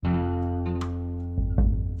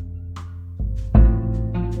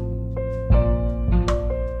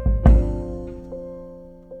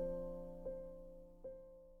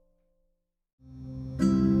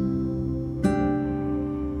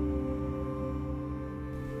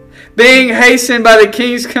being hastened by the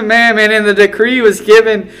king's commandment, and the decree was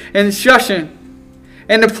given in Shushan,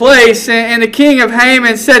 in the place, and the king of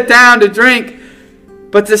Haman sat down to drink.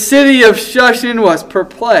 But the city of Shushan was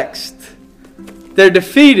perplexed. They're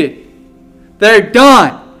defeated. They're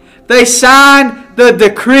done. They signed the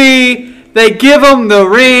decree. They give them the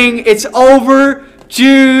ring. It's over.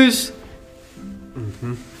 Jews.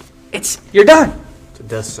 You're done. It's a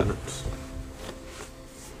death sentence.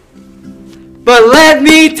 But let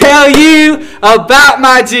me tell you about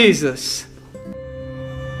my Jesus.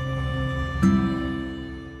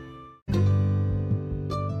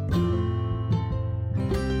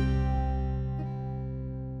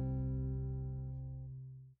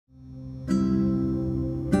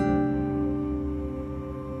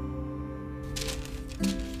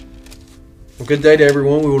 Well, good day to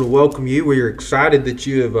everyone. We want to welcome you. We are excited that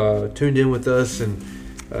you have tuned in with us, and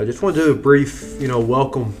just want to do a brief,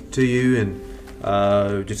 welcome to you,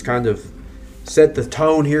 and just kind of set the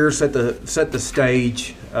tone here, set the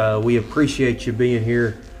stage. We appreciate you being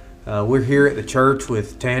here. We're here at the church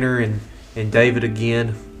with Tanner and David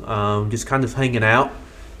again, just kind of hanging out,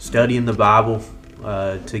 studying the Bible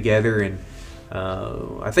together, and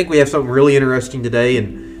I think we have something really interesting today,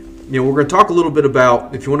 and we're going to talk a little bit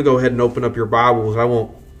about, if you want to go ahead and open up your Bibles, I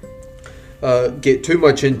won't get too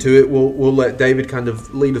much into it. We'll let David kind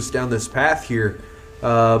of lead us down this path here.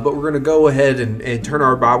 But we're going to go ahead and turn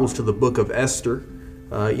our Bibles to the book of Esther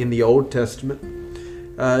in the Old Testament.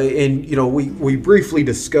 And we briefly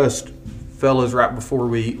discussed, fellas, right before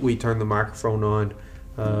we turned the microphone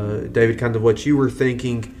on, David, kind of what you were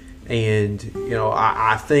thinking. And,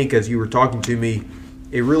 I think as you were talking to me,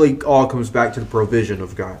 it really all comes back to the provision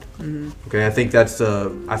of God. Mm-hmm. Okay, I think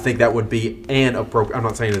that would be an appropriate. I'm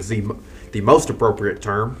not saying it's the most appropriate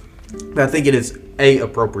term, but I think it is a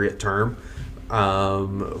appropriate term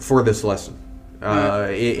for this lesson.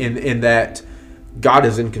 In that God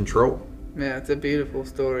is in control. Yeah, it's a beautiful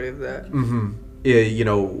story of that. Mm-hmm.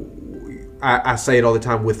 I say it all the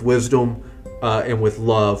time. With wisdom and with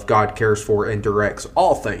love, God cares for and directs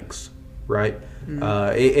all things. Right.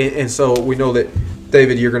 Mm-hmm. And so we know that,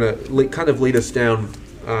 David, you're going to kind of lead us down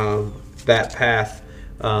that path.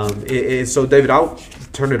 And so, David, I'll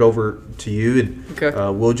turn it over to you, and okay.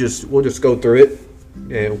 We'll just go through it,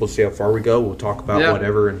 and we'll see how far we go. We'll talk about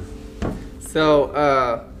whatever. And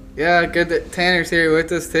so, good that Tanner's here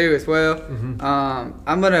with us too as well. Mm-hmm.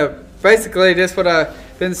 I'm gonna basically just what I've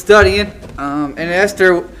been studying in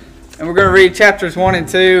Esther, and we're gonna read chapters 1 and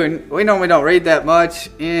 2. And we normally don't read that much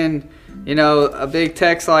in a big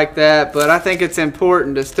text like that, but I think it's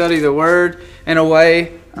important to study the Word in a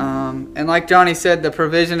way. And like Johnny said, the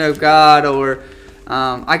provision of God, or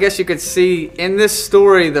I guess you could see in this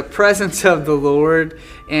story the presence of the Lord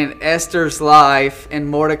in Esther's life and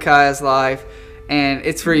Mordecai's life, and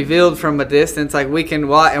it's revealed from a distance. Like we can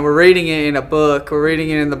watch, and we're reading it in a book, we're reading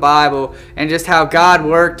it in the Bible, and just how God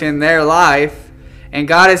worked in their life. And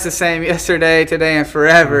God is the same yesterday, today, and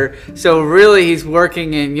forever. So really, He's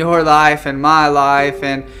working in your life and my life,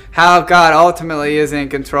 and how God ultimately is in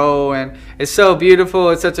control. And it's so beautiful.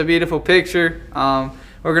 It's such a beautiful picture.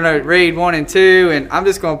 We're going to read 1 and 2, and I'm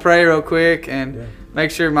just going to pray real quick and make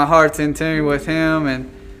sure my heart's in tune with Him, and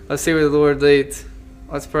let's see where the Lord leads.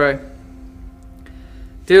 Let's pray.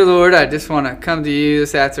 Dear Lord, I just want to come to you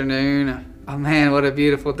this afternoon. Oh, man, what a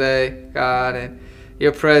beautiful day, God, and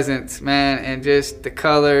your presence, man, and just the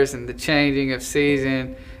colors and the changing of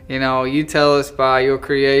season. You tell us by your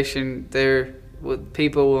creation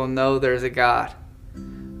people will know there's a God.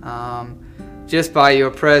 Just by your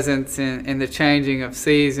presence and the changing of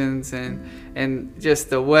seasons and just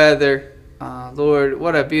the weather. Lord,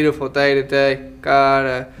 what a beautiful day today.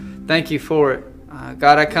 God, thank you for it.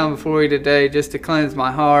 God, I come before you today just to cleanse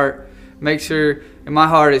my heart, make sure my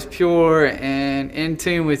heart is pure and in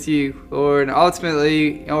tune with you, Lord. And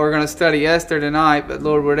ultimately, we're going to study Esther tonight, but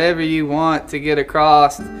Lord, whatever you want to get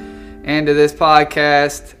across into this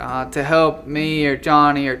podcast to help me or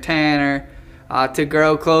Johnny or Tanner to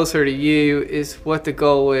grow closer to you is what the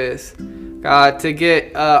goal is. God, to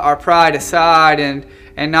get our pride aside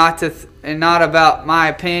and not about my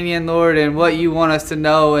opinion, Lord, and what you want us to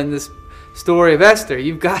know in this story of Esther.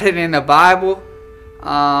 You've got it in the Bible,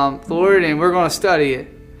 Lord, and we're going to study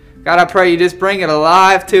it. God, I pray you just bring it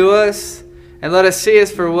alive to us and let us see us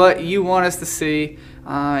for what you want us to see.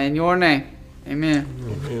 In your name, amen.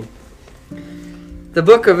 Amen. The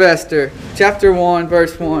book of Esther, chapter 1,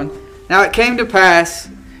 verse 1. Now it came to pass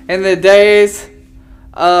in the days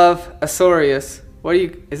of Ahasuerus.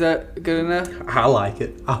 Is that good enough? I like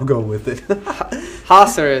it. I'll go with it.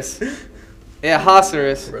 Ahasuerus. Yeah,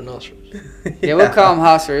 Ahasuerus. Rhinoceros. Yeah, we'll call him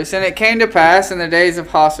Ahasuerus. And it came to pass in the days of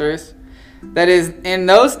Ahasuerus, that is, in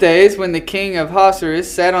those days when the king of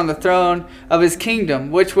Ahasuerus sat on the throne of his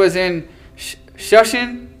kingdom, which was in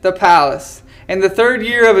Shushan the palace. In the 3rd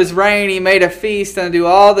year of his reign he made a feast unto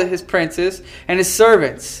all his princes and his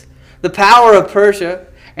servants, the power of Persia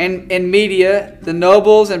and Media, the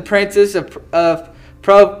nobles and princes of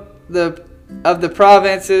the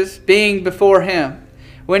provinces being before him.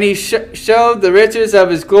 When he showed the riches of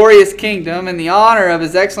his glorious kingdom and the honor of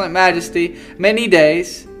his excellent majesty many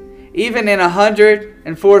days, even in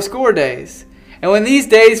 180 days. And when these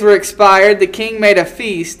days were expired, the king made a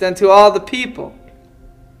feast unto all the people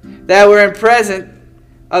that were in present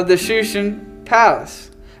of the Shushan palace,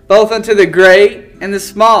 both unto the great and the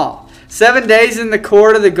small. 7 days in the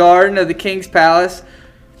court of the garden of the king's palace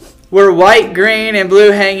were white, green, and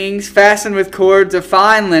blue hangings fastened with cords of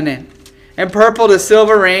fine linen, and purple to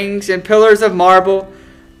silver rings, and pillars of marble.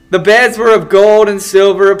 The beds were of gold and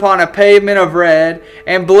silver upon a pavement of red,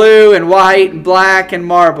 and blue, and white, and black, and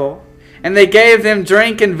marble. And they gave them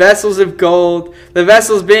drink in vessels of gold, the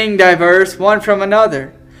vessels being diverse one from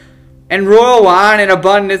another, and royal wine in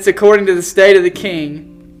abundance according to the state of the king.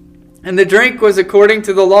 And the drink was according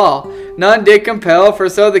to the law. None did compel, for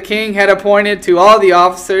so the king had appointed to all the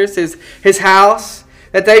officers his house,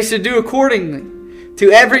 that they should do accordingly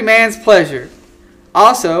to every man's pleasure.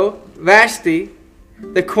 Also, Vashti,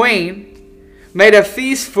 the queen, made a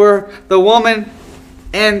feast for the woman,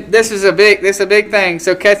 and this is a big thing,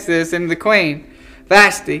 so catch this. And the queen,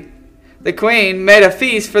 Vashti, the queen, made a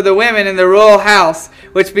feast for the women in the royal house,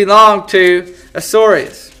 which belonged to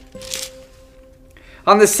Ahasuerus.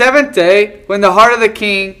 On the 7th day, when the heart of the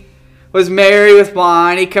king was merry with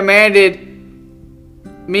wine, he commanded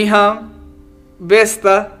Mehum,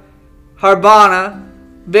 Biztha, Harbana,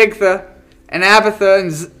 Bigtha, and Abitha,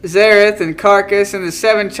 and Zareth, and Carcass, and the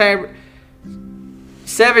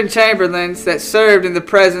seven chamberlains that served in the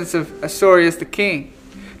presence of Ahasuerus the king,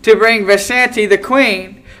 to bring Vashti the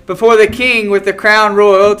queen before the king with the crown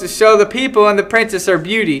royal, to show the people and the princess her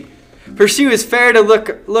beauty, for she was fair to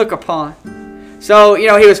look upon. So, he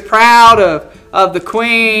was proud of the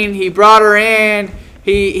queen. He brought her in.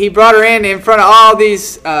 He brought her in front of all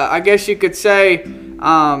these, I guess you could say,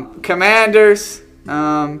 commanders,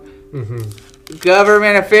 government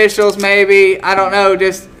officials, maybe. I don't know.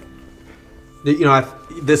 Just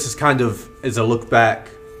this is kind of as a look back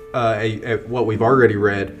at what we've already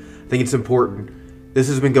read. I think it's important. This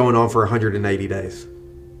has been going on for 180 days.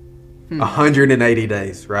 180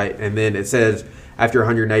 days, right? And then it says after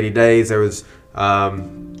 180 days, there was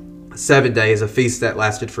 7 days, a feast that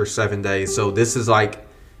lasted for 7 days. So this is like,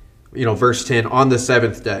 verse 10, on the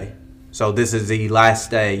 7th day. So this is the last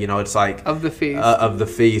day, it's like of the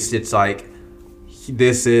feast. It's like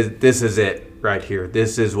this is it right here.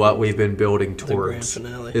 This is what we've been building towards. The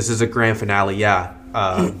grand finale. This is a grand finale, yeah.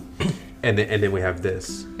 And then we have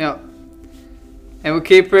this. Yep. And we'll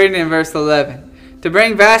keep reading in verse 11. To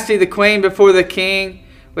bring Vashti the queen before the king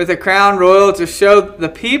with a crown royal, to show the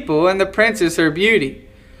people and the princess her beauty,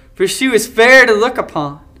 for she was fair to look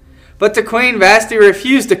upon. But the queen Vashti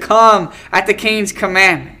refused to come at the king's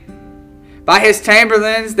commandment. By his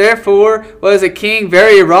chamberlains, therefore, was the king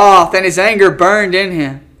very wroth, and his anger burned in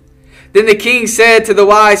him. Then the king said to the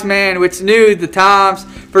wise man which knew the times,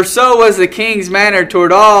 for so was the king's manner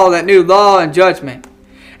toward all that knew law and judgment.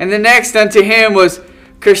 And the next unto him was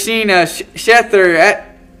Karshena, Shether,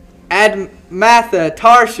 Admatha,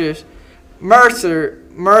 Tarshish,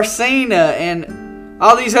 Mersina, and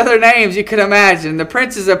all these other names you could imagine, the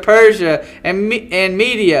princes of Persia and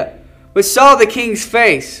Media, which saw the king's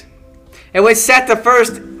face, and which sat the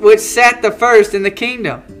first in the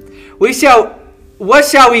kingdom. What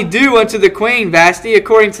shall we do unto the queen Vashti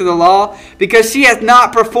according to the law? Because she hath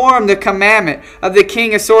not performed the commandment of the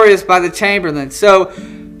king Ahasuerus by the chamberlain. So,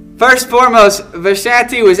 first and foremost,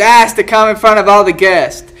 Vashti was asked to come in front of all the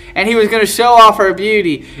guests, and he was going to show off her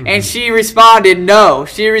beauty. Mm-hmm. And she responded, no.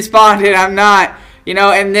 She responded, I'm not.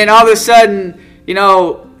 And then all of a sudden,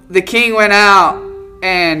 the king went out,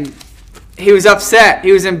 and he was upset.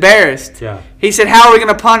 He was embarrassed. Yeah. He said, how are we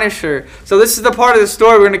going to punish her? So this is the part of the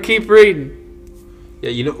story we're going to keep reading.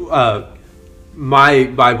 Yeah, my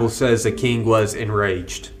Bible says the king was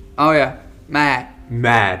enraged. Oh, yeah.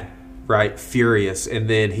 Mad. Right? Furious. And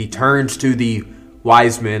then he turns to the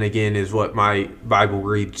wise men, again, is what my Bible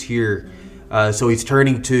reads here. So he's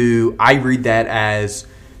turning to, I read that as,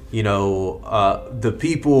 the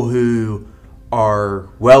people who are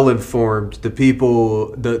well-informed, the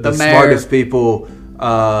people, the smartest people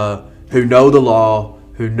who know the law,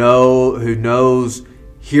 who knows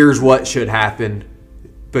here's what should happen,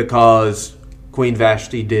 because Queen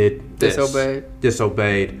Vashti did this.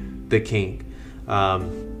 Disobeyed the king.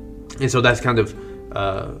 And so that's kind of,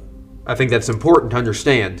 I think that's important to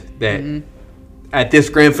understand that at this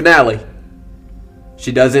grand finale,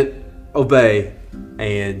 she doesn't obey,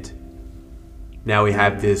 and now we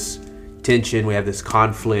have this tension, we have this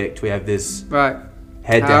conflict, we have this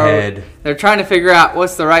head-to-head. They're trying to figure out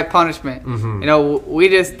what's the right punishment. You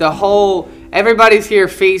know, everybody's here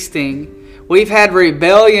feasting. We've had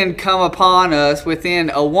rebellion come upon us within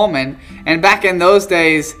a woman, and back in those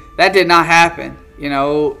days, that did not happen. You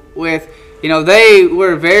know, they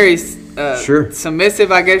were very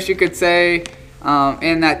submissive, I guess you could say,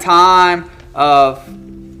 in that time of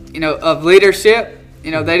leadership.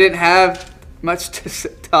 You know, they didn't have much to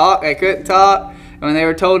talk. They couldn't talk. When they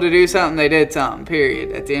were told to do something, they did something,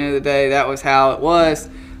 period. At the end of the day, that was how it was.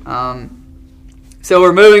 So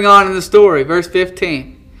we're moving on in the story. Verse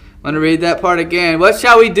 15. I'm going to read that part again. What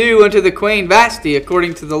shall we do unto the queen Vashti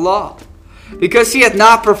according to the law? Because she hath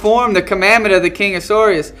not performed the commandment of the king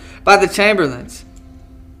Ahasuerus by the chamberlains.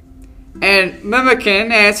 And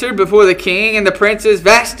Memucan answered before the king and the princess,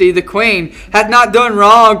 Vashti the queen hath not done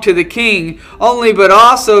wrong to the king only, but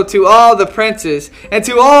also to all the princes and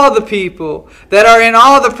to all the people that are in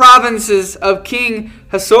all the provinces of King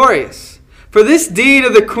Ahasuerus. For this deed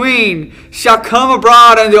of the queen shall come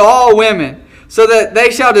abroad unto all women, so that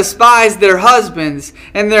they shall despise their husbands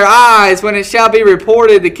and their eyes when it shall be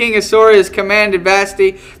reported the king Ahasuerus commanded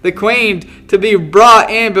Vashti the queen to be brought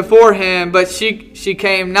in before him, but she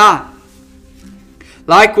came not.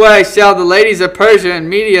 Likewise shall the ladies of Persia and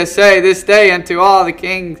Media say this day unto all the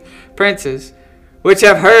king's princes, which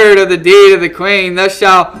have heard of the deed of the queen, thus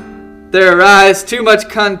shall there arise too much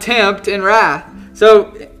contempt and wrath.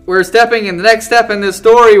 So we're stepping in the next step in this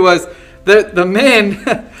story was the men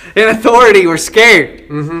in authority were scared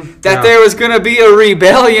that there was going to be a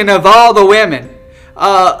rebellion of all the women.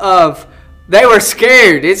 They were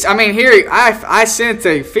scared. Here I sense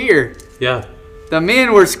a fear. Yeah. The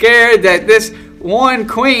men were scared that this one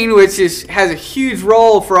queen, which has a huge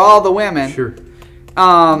role for all the women. Sure.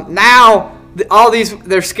 Now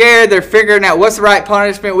they're scared. They're figuring out what's the right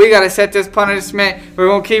punishment. We got to set this punishment. We're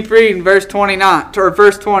going to keep reading verse 29 or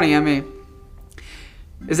verse 20.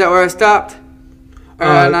 Is that where I stopped?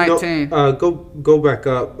 19. No, go back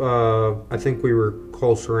up. I think we were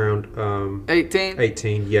close around 18.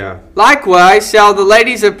 18, yeah. Likewise shall the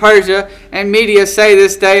ladies of Persia and Media say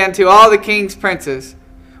this day unto all the king's princes,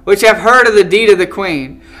 which have heard of the deed of the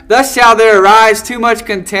queen. Thus shall there arise too much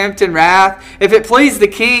contempt and wrath. If it please the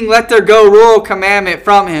king, let there go royal commandment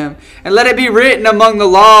from him, and let it be written among the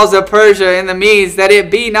laws of Persia and the Medes that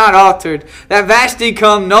it be not altered, that Vashti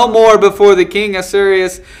come no more before the king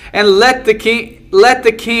Ahasuerus, and let the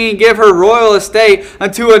king give her royal estate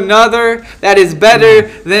unto another that is better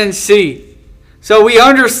than she. So we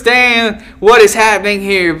understand what is happening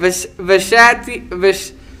here. Vashti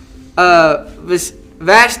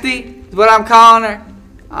is what I'm calling her.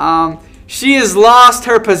 She has lost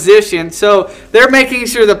her position, so they're making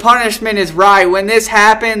sure the punishment is right. When this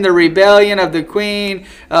happened, the rebellion of the queen,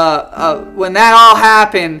 when that all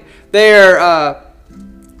happened, they're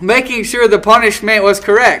making sure the punishment was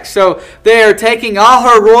correct. So they're taking all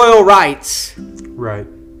her royal rights, right,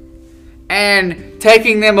 and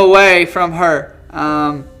taking them away from her.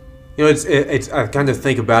 It's I kind of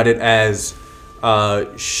think about it as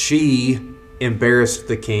she embarrassed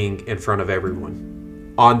the king in front of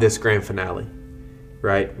everyone on this grand finale,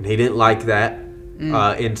 right? And he didn't like that.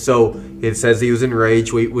 And so it says he was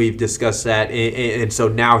enraged. We've discussed that. And so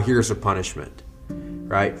now here's a punishment,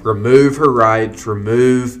 right? Remove her rights,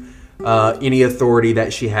 remove any authority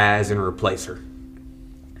that she has, and replace her.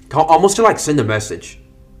 Almost to send a message.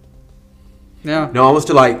 Yeah. No, almost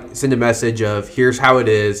to send a message of, here's how it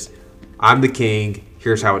is. I'm the king.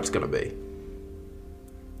 Here's how it's going to be.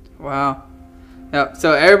 Wow. Yep.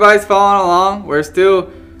 So everybody's following along. We're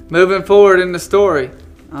still moving forward in the story.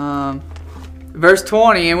 Verse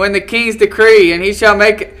 20, and when the king's decree, and he shall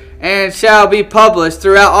make it, and shall be published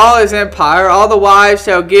throughout all his empire, all the wives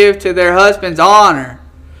shall give to their husbands honor,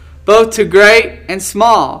 both to great and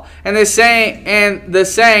small. And the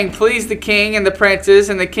saying pleased the king and the princes,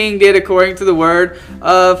 and the king did according to the word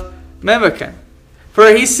of Memucan.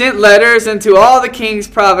 For he sent letters unto all the king's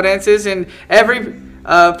providences in every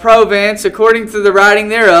province according to the writing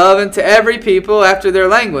thereof, and to every people after their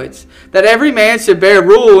language, that every man should bear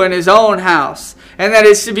rule in his own house, and that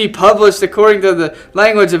it should be published according to the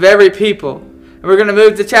language of every people. And we're going to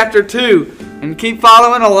move to chapter 2 and keep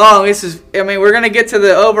following along. We're going to get to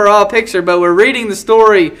the overall picture, but we're reading the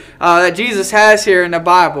story that Jesus has here in the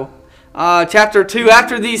Bible. Chapter 2,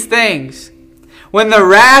 after these things, when the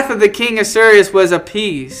wrath of the king of Syria was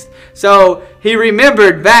appeased. So he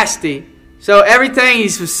remembered Vashti. So everything,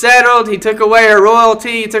 he's settled. He took away her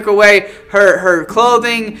royalty. He took away her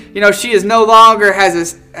clothing. She is no longer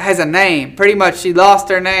has a name. Pretty much, she lost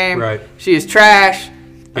her name. Right. She is trash.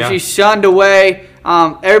 Yeah. She's shunned away.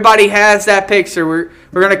 Everybody has that picture. We're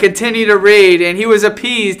going to continue to read. And he was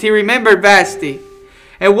appeased. He remembered Vashti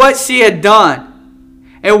and what she had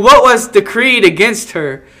done and what was decreed against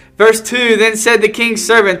her. Verse 2, then said the king's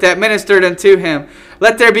servant that ministered unto him,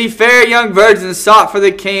 let there be fair young virgins sought for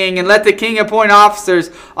the king, and let the king appoint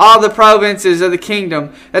officers all the provinces of the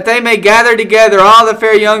kingdom, that they may gather together all the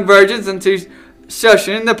fair young virgins unto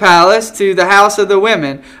Shushan the palace, to the house of the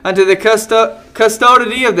women, unto the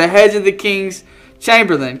custody of the heads of the king's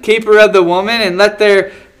chamberlain, keeper of the woman, and let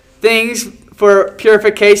their things for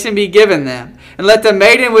purification be given them. And let the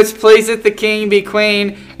maiden which pleaseth the king be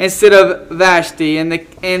queen instead of Vashti.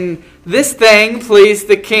 And this thing pleased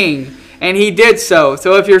the king, and he did so.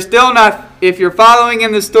 So if you're following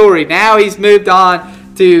in the story, now he's moved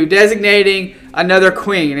on to designating another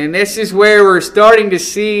queen. And this is where we're starting to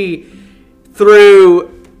see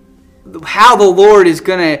through how the Lord is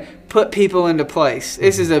going to put people into place.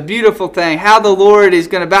 This is a beautiful thing. How the Lord is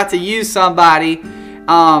about to use somebody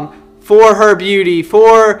for her beauty,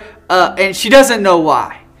 and she doesn't know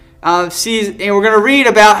why. And we're going to read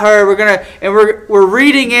about her. We're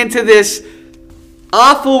reading into this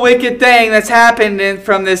awful, wicked thing that's happened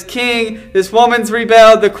from this king. This woman's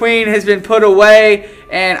rebelled. The queen has been put away,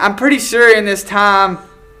 and I'm pretty sure in this time,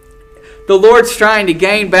 the Lord's trying to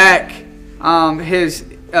gain back His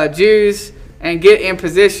Jews and get in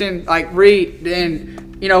position. We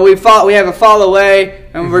have a fall away,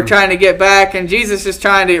 and we're trying to get back, and Jesus is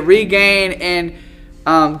trying to regain and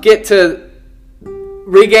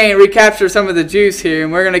recapture some of the Jews here.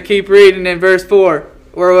 And we're going to keep reading in verse 4.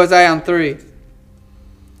 Where was I on 3?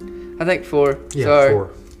 I think 4. Yeah, sorry. 4.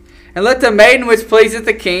 And let the maiden which pleaseth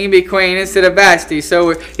the king be queen instead of Vashti.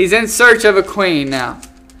 So he's in search of a queen now.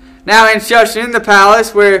 Now in Shushan, the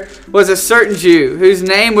palace, where was a certain Jew, whose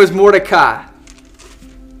name was Mordecai.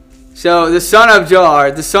 So the son of Jar,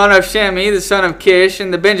 the son of Shemi, the son of Kish,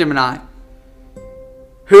 and the Benjaminite,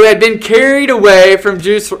 who had been carried away from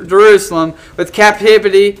Jerusalem with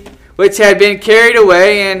captivity, which had been carried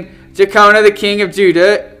away in Jeconiah the king of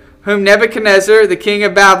Judah, whom Nebuchadnezzar the king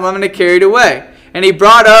of Babylon had carried away. And he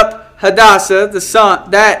brought up Hadassah, the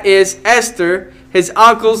son, that is Esther, his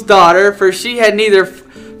uncle's daughter, for she had neither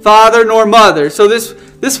father nor mother. So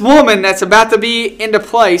this woman that's about to be into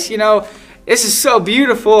place, this is so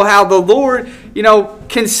beautiful how the Lord,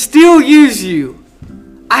 can still use you.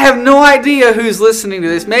 I have no idea who's listening to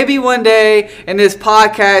this. Maybe one day in this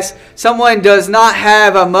podcast, someone does not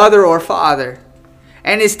have a mother or father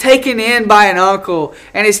and is taken in by an uncle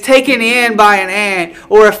and is taken in by an aunt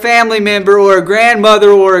or a family member or a grandmother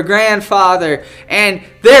or a grandfather. And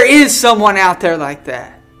there is someone out there like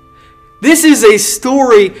that. This is a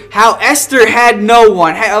story how Esther had no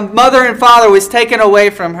one. A mother and father was taken away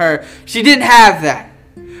from her. She didn't have that.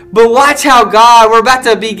 But watch how we're about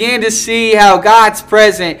to begin to see how God's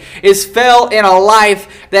presence is felt in a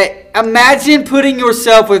life that, imagine putting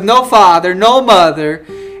yourself with no father, no mother,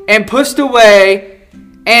 and pushed away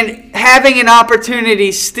and having an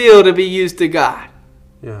opportunity still to be used to God.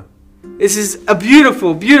 Yeah. This is a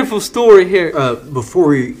beautiful, beautiful story here.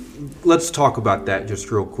 Let's talk about that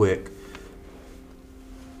just real quick.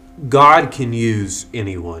 God can use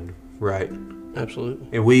anyone, right? Absolutely.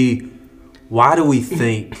 And why do we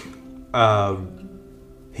think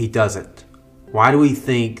He doesn't? Why do we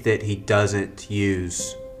think that He doesn't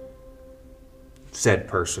use said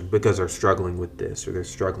person because they're struggling with this or they're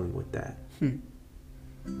struggling with that?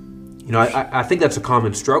 I think that's a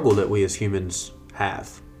common struggle that we as humans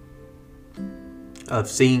have, of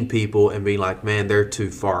seeing people and being like, man, they're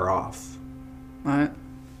too far off. Right.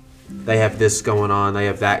 They have this going on. They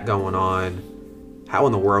have that going on. How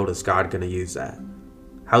in the world is God going to use that?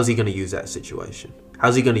 How's He going to use that situation?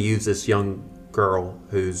 How's He going to use this young girl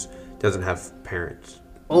who doesn't have parents?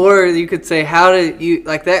 Or you could say, how did you,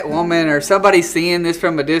 like that woman or somebody seeing this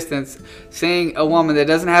from a distance, seeing a woman that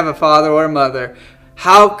doesn't have a father or a mother,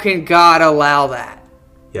 how can God allow that?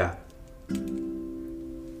 Yeah.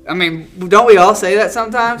 I mean, don't we all say that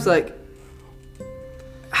sometimes? Like,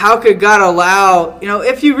 how could God allow,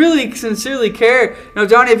 if you really sincerely care,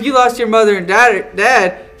 Johnny, if you lost your mother and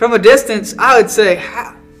dad from a distance, I would say,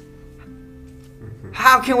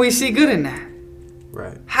 how can we see good in that?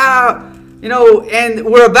 Right. How, and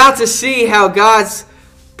we're about to see how God's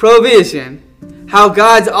provision, how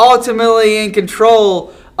God's ultimately in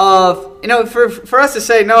control of, for us to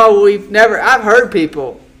say, no, I've heard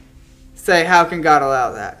people say, how can God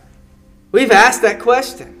allow that? We've asked that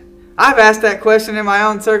question. I've asked that question in my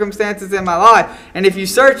own circumstances in my life. And if you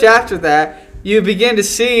search after that, you begin to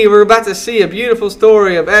see, we're about to see a beautiful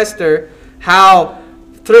story of Esther, how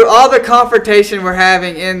through all the confrontation we're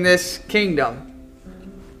having in this kingdom,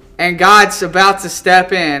 and God's about to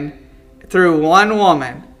step in through one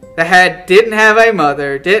woman that didn't have a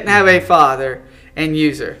mother, didn't have a father, and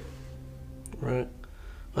use her. Right.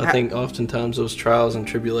 I think oftentimes those trials and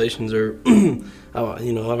tribulations are,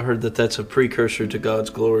 I've heard that that's a precursor to God's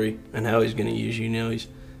glory and how He's going to use you. You know,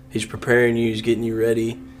 He's preparing you, He's getting you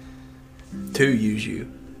ready to use you.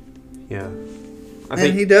 Yeah.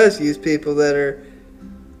 And He does use people that are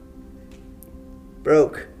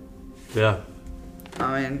broke. Yeah.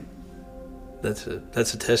 I mean, that's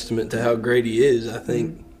a testament to how great He is, I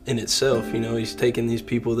think, in itself. You know, He's taking these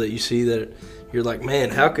people that you see that you're like,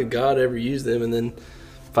 man, how could God ever use them? And then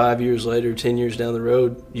 5 years later, 10 years down the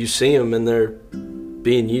road, you see them and they're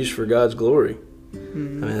being used for God's glory.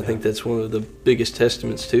 Mm-hmm. I mean, I think that's one of the biggest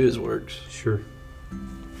testaments to His works. Sure.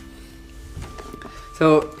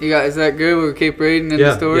 So, you guys, is that good? We'll keep reading in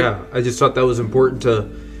the story? Yeah, I just thought that was important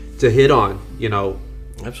to hit on. You know,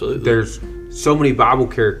 absolutely. There's so many Bible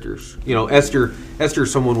characters. You know, Esther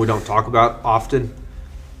is someone we don't talk about often.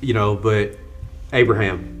 You know, but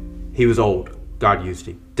Abraham, he was old. God used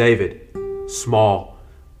him. David, small,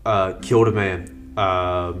 killed a man.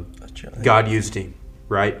 God used him.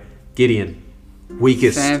 Right? Gideon,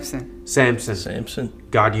 weakest. Samson.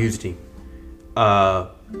 God used him.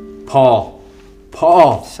 Paul.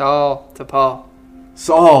 Saul to Paul.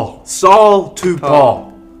 Saul to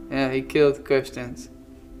Paul. Yeah, he killed Christians.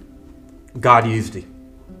 God used him.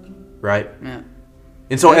 Right? Yeah.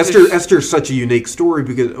 And so Esther's such a unique story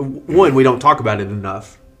because, one, we don't talk about it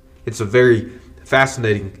enough. It's a very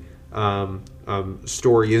fascinating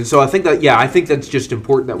story. And so I think that's just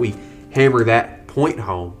important that we hammer that point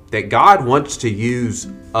home, that God wants to use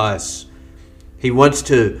us. He wants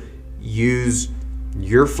to use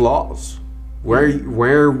your flaws,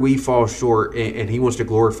 where we fall short, and He wants to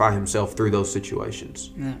glorify Himself through those situations.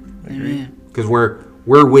 Yeah. Amen. Because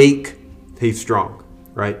we're weak, He's strong,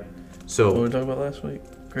 right? So what did we talk about last week?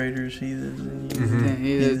 Greater is He that is in you. Mm-hmm. Yeah,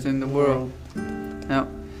 He that is in the world. Yep.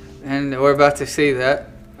 And we're about to see that.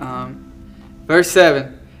 Verse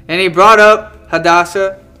 7. And he brought up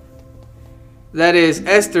Hadassah, that is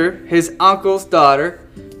Esther, his uncle's daughter,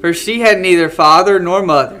 for she had neither father nor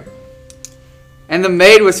mother. And the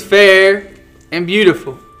maid was fair and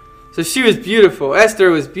beautiful. So she was beautiful. Esther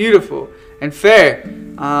was beautiful and fair.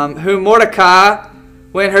 Whom Mordecai,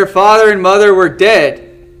 when her father and mother were dead,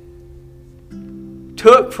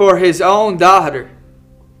 took for his own daughter.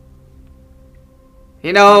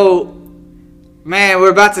 You know, man, we're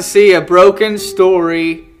about to see a broken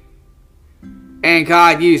story, and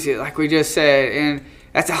God used it, like we just said. And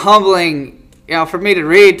that's a humbling, for me to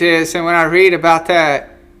read this. And when I read about that,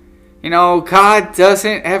 God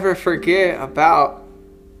doesn't ever forget about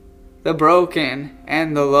the broken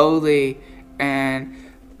and the lowly and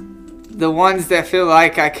the ones that feel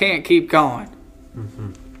like I can't keep going.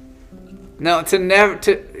 Mm-hmm. No,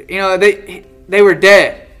 they were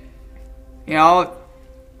dead.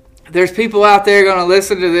 There's people out there going to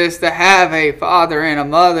listen to this that have a father and a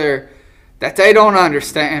mother that they don't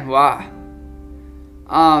understand why.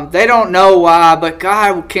 They don't know why, but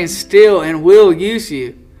God can still and will use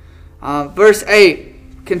you. Verse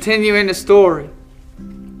 8, continuing the story.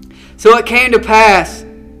 So it came to pass,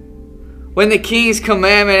 when the king's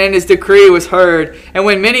commandment and his decree was heard, and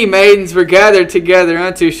when many maidens were gathered together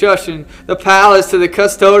unto Shushan, the palace, to the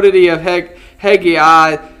custody of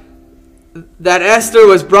Hegai, that Esther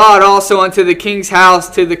was brought also unto the king's house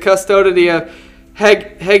to the custody of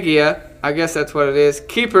Hegai, I guess that's what it is,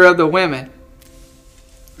 keeper of the women.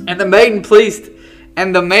 And the maiden pleased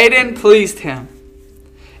him.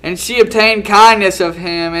 And she obtained kindness of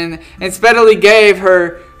him, and speedily gave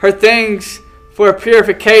her things for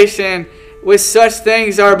purification, with such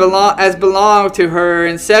things as belonged to her,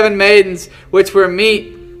 and 7 maidens which were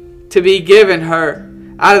meet to be given her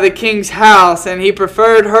out of the king's house. And he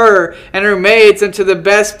preferred her and her maids unto the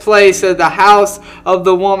best place of the house of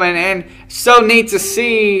the woman. And so neat to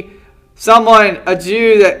see someone, a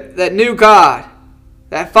Jew that knew God,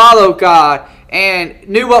 that followed God, and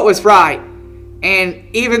knew what was right.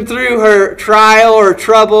 And even through her trial or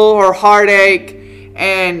trouble or heartache,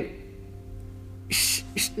 and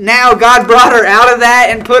now God brought her out of that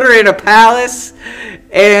and put her in a palace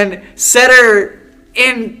and set her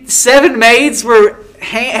in. 7 maids were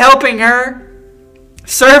helping her,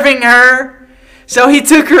 serving her. So he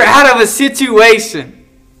took her out of a situation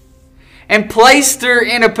and placed her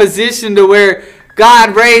in a position to where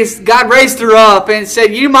God raised her up and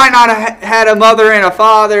said, you might not have had a mother and a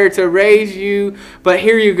father to raise you, but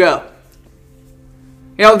here you go.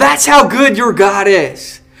 You know, that's how good your God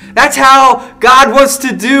is. That's how God wants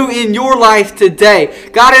to do in your life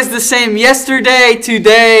today. God is the same yesterday,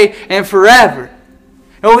 today, and forever.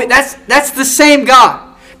 You know, that's the same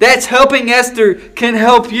God that's helping Esther can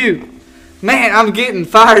help you. Man, I'm getting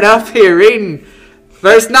fired up here reading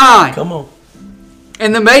verse 9. Come on.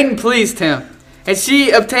 And the maiden pleased him, and she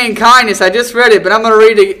obtained kindness. I just read it, but I'm going to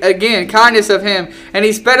read it again. Kindness of him. And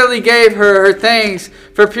he speedily gave her things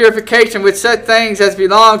for purification, with such things as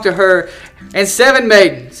belonged to her, and 7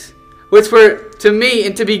 maidens, which were to me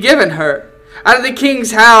and to be given her, out of the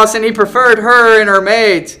king's house. And he preferred her and her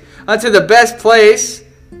maids unto the best place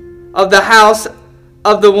of the house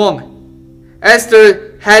of the woman.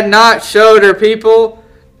 Esther had not showed her people,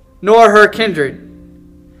 nor her kindred.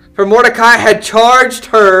 For Mordecai had charged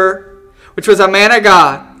her, which was a man of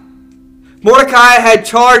God. Mordecai had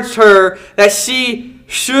charged her that she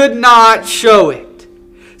should not show it.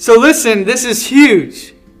 So listen, this is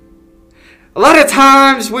huge. A lot of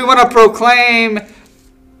times we want to proclaim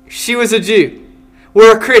she was a Jew.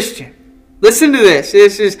 We're a Christian. Listen to this.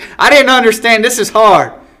 I didn't understand. This is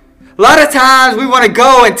hard. A lot of times we want to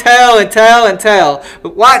go and tell and tell and tell.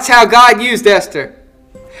 But watch how God used Esther.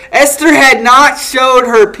 Esther had not showed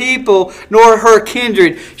her people nor her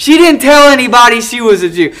kindred. She didn't tell anybody she was a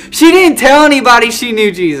Jew. She didn't tell anybody she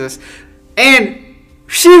knew Jesus. And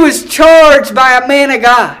she was charged by a man of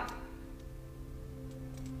God.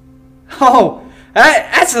 Oh,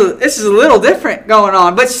 this is a little different going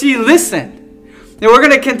on. But she listened. And we're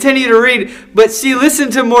going to continue to read. But she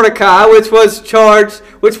listened to Mordecai, which was charged,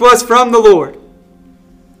 which was from the Lord.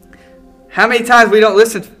 How many times we don't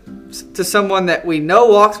listen to someone that we know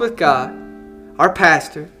walks with God, our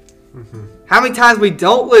pastor? Mm-hmm. How many times we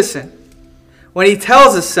don't listen when he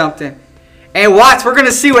tells us something? And watch, we're going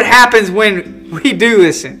to see what happens when we do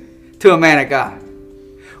listen to a man of God.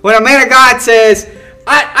 When a man of God says,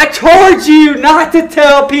 I charge you not to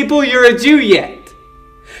tell people you're a Jew yet.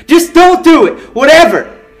 Just don't do it.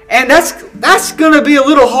 Whatever. And that's going to be a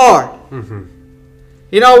little hard. Mm-hmm.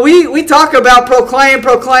 You know, we talk about proclaim,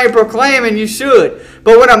 and you should.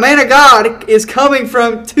 But when a man of God is coming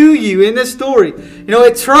to you in this story, you know,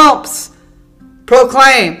 it trumps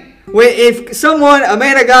proclaim. If someone, a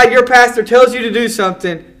man of God, your pastor, tells you to do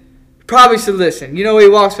something, you probably should listen. You know, he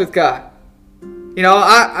walks with God. You know,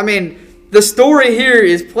 I mean, the story here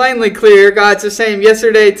is plainly clear. God's the same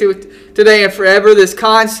yesterday, today, and forever. This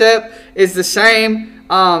concept is the same.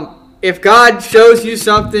 If God shows you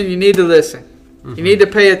something, you need to listen. Mm-hmm. You need to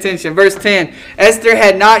pay attention. Verse 10, Esther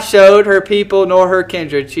had not showed her people nor her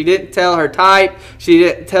kindred. She didn't tell her type. She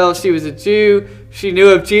didn't tell she was a Jew. She knew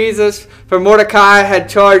of Jesus. For Mordecai had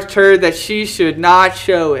charged her that she should not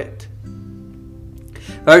show it.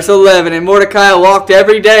 Verse 11, and Mordecai walked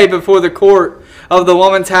every day before the court of the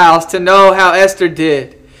woman's house to know how Esther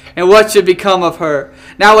did and what should become of her.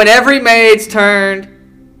 Now when every maid's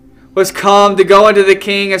turn was come to go unto the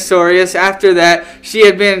king Assuerus, after that she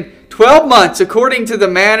had been 12 months according to the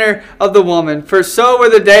manner of the woman. For so were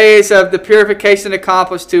the days of the purification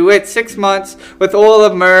accomplished, to wit, 6 months with oil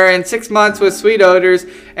of myrrh, and 6 months with sweet odors,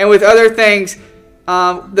 and with other things,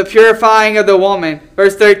 the purifying of the woman.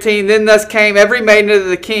 Verse 13, then thus came every maiden of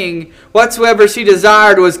the king, whatsoever she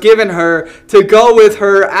desired was given her, to go with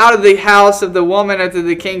her out of the house of the woman unto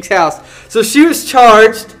the king's house. So she was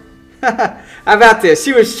charged, how about this?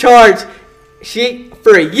 She was charged,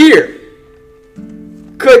 for a year,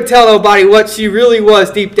 couldn't tell nobody what she really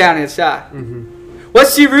was deep down inside. Mm-hmm. What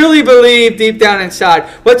she really believed deep down inside.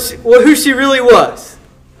 Who she really was.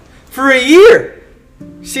 For a year,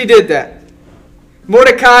 she did that.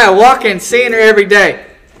 Mordecai walking, seeing her every day.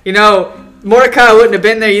 You know, Mordecai wouldn't have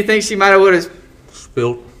been there. You think she might have would have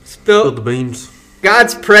spilled the beans.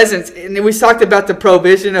 God's presence, and we talked about the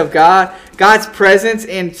provision of God. God's presence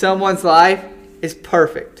in someone's life is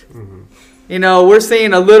perfect. Mm-hmm. You know, we're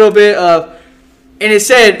seeing a little bit of. And it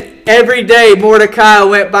said, every day Mordecai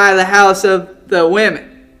went by the house of the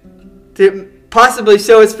women to possibly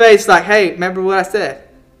show his face like, hey, remember what I said?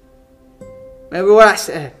 Remember what I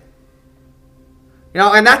said? You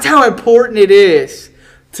know, and that's how important it is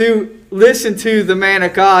to listen to the man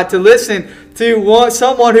of God, to listen to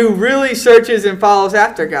someone who really searches and follows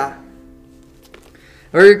after God.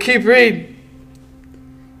 We're going to keep reading.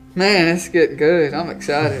 Man, it's getting good. I'm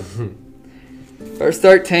excited. Verse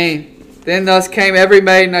 13. Then thus came every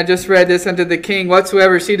maiden, I just read this, unto the king,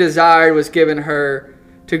 whatsoever she desired was given her,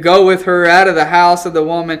 to go with her out of the house of the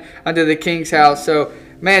woman unto the king's house. So,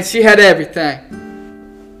 man, she had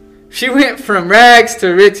everything. She went from rags to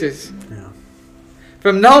riches. Yeah.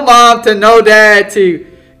 From no mom to no dad to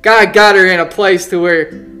God got her in a place to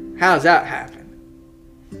where, how's that happen?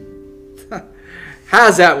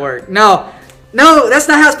 How's that work? No, that's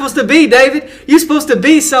not how it's supposed to be, David. You're supposed to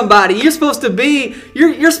be somebody. You're supposed to be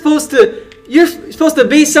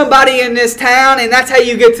somebody in this town, and that's how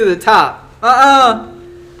you get to the top.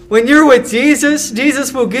 When you're with Jesus,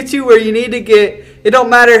 Jesus will get you where you need to get. It don't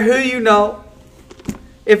matter who you know.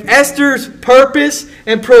 If Esther's purpose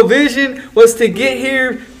and provision was to get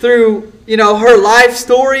here through, her life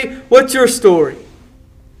story, what's your story?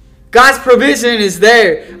 God's provision is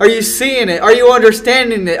there. Are you seeing it? Are you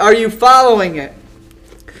understanding it? Are you following it?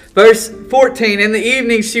 Verse 14, in the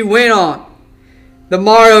evening she went on. The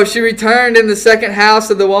morrow she returned in the second house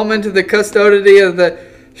of the woman to the custody of the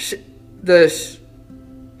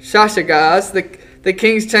Shashagaz, the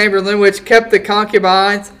king's chamberlain, which kept the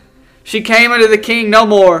concubines. She came unto the king no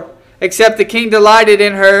more, except the king delighted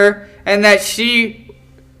in her, and that she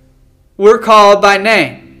were called by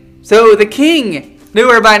name. So the king knew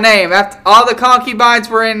her by name. After all the concubines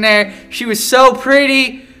were in there, she was so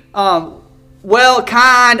pretty, well,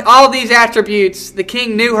 kind, all these attributes. The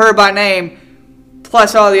king knew her by name,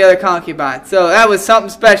 plus all the other concubines. So that was something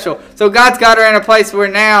special. So God's got her in a place where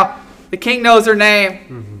now the king knows her name.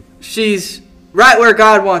 Mm-hmm. She's right where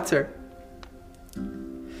God wants her.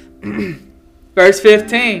 Verse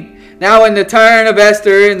 15. Now in the turn of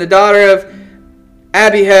Esther and the daughter of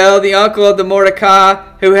Abihail, the uncle of the Mordecai,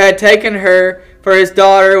 who had taken her for his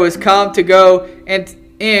daughter, was come to go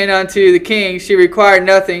in unto the king, she required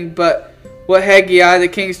nothing but what Haggai, the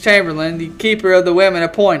king's chamberlain, the keeper of the women,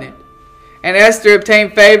 appointed. And Esther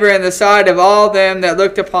obtained favor in the sight of all them that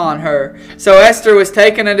looked upon her. So Esther was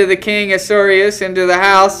taken unto the king Ahasuerus into the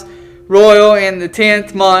house royal in the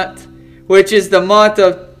 10th month, which is the month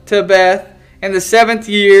of Tebeth, in the 7th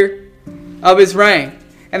year of his reign.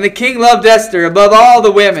 And the king loved Esther above all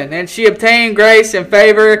the women, and she obtained grace and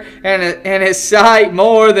favor in his sight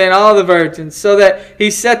more than all the virgins, so that he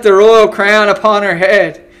set the royal crown upon her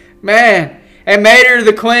head. Man, and made her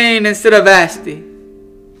the queen instead of Vashti.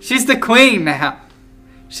 She's the queen now.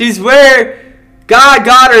 She's where God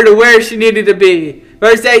got her to where she needed to be.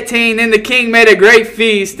 Verse 18, then the king made a great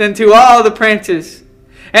feast unto all the princes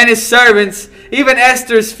and his servants, even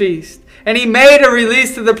Esther's feast. And he made a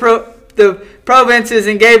release to the provinces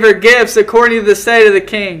and gave her gifts according to the state of the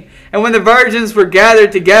king. And when the virgins were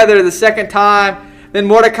gathered together the second time, then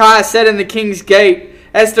Mordecai said in the king's gate,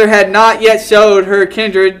 Esther had not yet showed her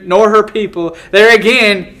kindred nor her people. There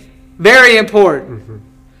again, very important. Mm-hmm.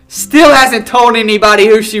 Still hasn't told anybody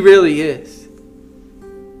who she really is.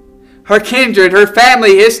 Her kindred, her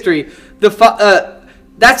family history.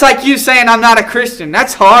 That's like you saying I'm not a Christian.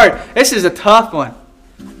 That's hard. This is a tough one.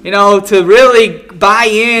 To really buy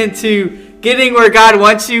into getting where God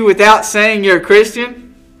wants you without saying you're a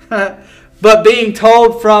Christian. But being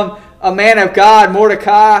told from a man of God,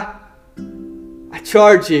 Mordecai, I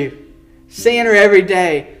charge you. Seeing her every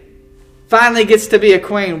day. Finally gets to be a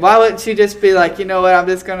queen. Why wouldn't she just be like, you know what,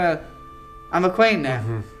 I'm a queen now.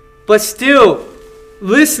 Mm-hmm. But still,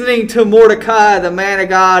 listening to Mordecai, the man of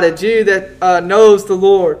God, a Jew that knows the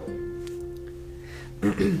Lord.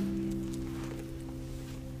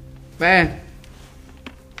 Man,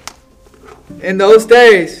 in those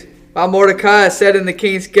days, while Mordecai sat in the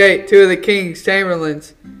king's gate, two of the king's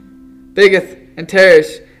chamberlains, Biggoth and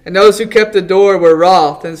Teresh, and those who kept the door were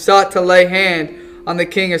wroth and sought to lay hand on the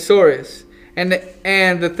king Ahasuerus. And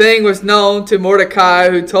the thing was known to Mordecai,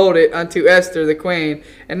 who told it unto Esther the queen.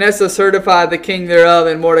 And Esther certified the king thereof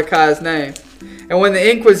in Mordecai's name. And when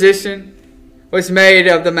the inquisition was made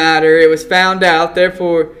of the matter, it was found out.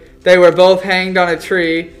 Therefore they were both hanged on a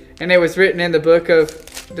tree. And it was written in the book of...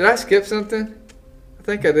 Did I skip something? I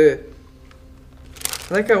think I did.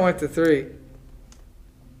 I think I went to 3.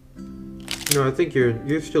 No, I think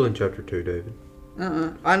you're still in chapter 2, David.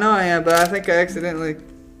 I know I am, but I think I accidentally...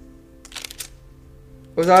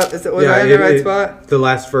 Was I in the right spot? The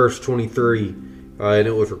last verse, 23, and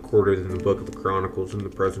it was recorded in the book of the Chronicles in the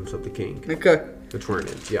presence of the king. Okay. That's where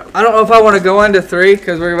it is, yeah. I don't know if I want to go into 3,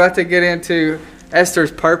 because we're about to get into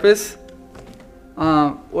Esther's purpose.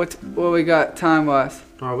 What we got time-wise?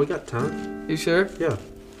 Oh, we got time. You sure? Yeah.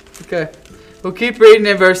 Okay. We'll keep reading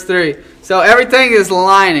in verse 3. So everything is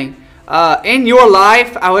lining. In your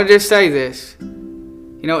life, I would just say this.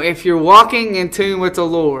 If you're walking in tune with the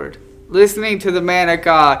Lord, listening to the man of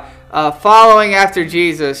God, following after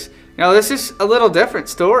Jesus, this is a little different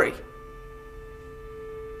story.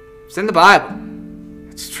 It's in the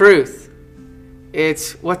Bible. It's truth.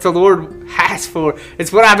 It's what the Lord has for.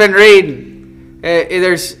 It's what I've been reading.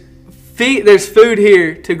 There's food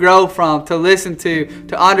here to grow from, to listen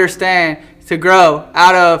to understand. to grow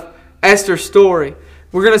out of Esther's story.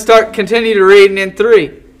 We're going to continue to reading in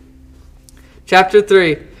 3. Chapter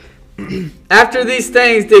 3. After these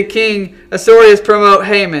things did King Ahasuerus promote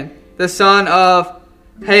Haman, the son of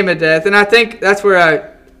Hammedatha. And I think that's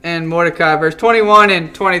where in Mordecai, verse 21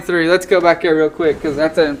 and 23. Let's go back here real quick because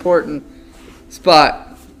that's an important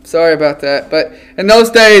spot. Sorry about that. But in those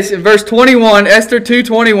days, in verse 21, Esther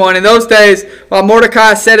 2:21, in those days, while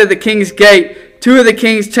Mordecai sat at the king's gate, 2 of the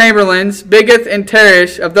king's chamberlains, Biggoth and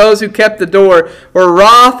Teresh, of those who kept the door, were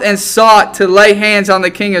wroth and sought to lay hands on the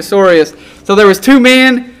king Ahasuerus. So there was 2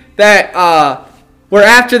 men that were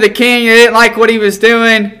after the king. They didn't like what he was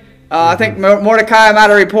doing. I think Mordecai might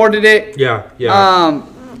have reported it. Yeah.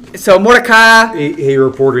 So Mordecai, he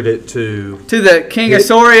reported it to the king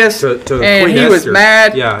Ahasuerus, to and Queen he Esther. was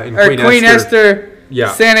mad. Yeah, and Queen Esther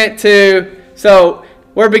sent it to. So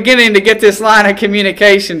we're beginning to get this line of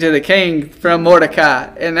communication to the king from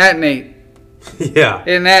Mordecai. Isn't that neat? Yeah.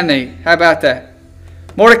 Isn't that neat? How about that?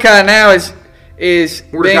 Mordecai now is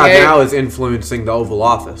influencing the Oval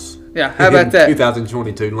Office. Yeah. How about that?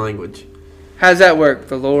 2022 language. How's that work?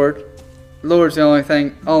 The Lord's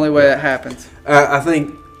the only way that happens. I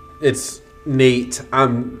think it's neat.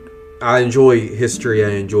 I enjoy history. I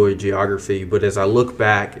enjoy geography. But as I look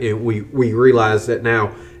back, we realize that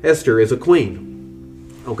now Esther is a queen.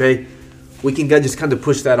 Okay, we can just kind of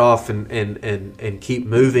push that off and keep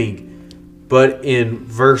moving. But in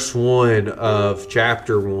verse 1 of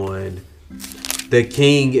chapter 1, the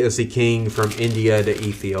king is the king from India to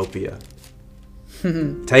Ethiopia.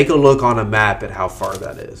 Take a look on a map at how far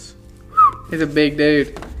that is. He's a big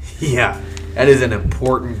dude. Yeah, that is an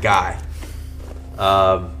important guy.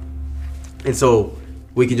 And so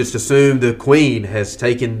we can just assume the queen has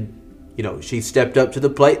taken, she stepped up to the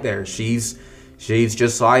plate there. She's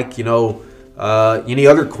just like, any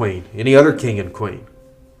other queen, any other king and queen,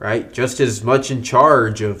 right? Just as much in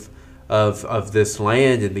charge of this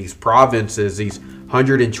land and these provinces, these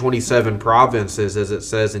 127 provinces, as it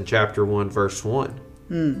says in chapter 1, verse 1.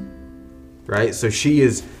 Right? So she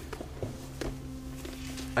is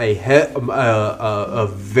a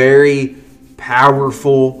very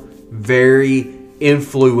powerful, very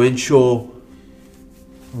influential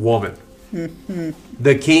woman.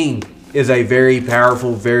 The king is a very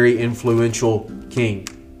powerful, very influential king.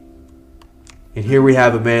 And here we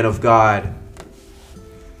have a man of God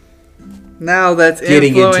now that's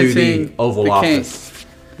getting into influencing the Oval Office. King.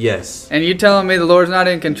 Yes. And you telling me the Lord's not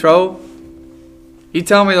in control? You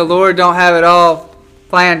telling me the Lord don't have it all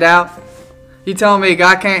planned out? You telling me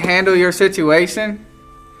God can't handle your situation?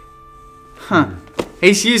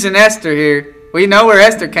 He's using Esther here. We know where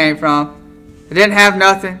Esther came from. It didn't have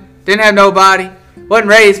nothing. Didn't have nobody.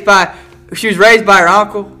 She was raised by her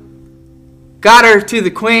uncle. Got her to the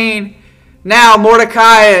queen. Now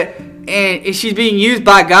Mordecai, and she's being used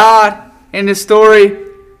by God in this story.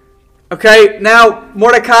 Okay, now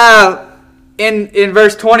Mordecai in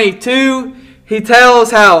verse 22, he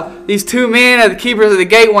tells how these 2 men, the keepers of the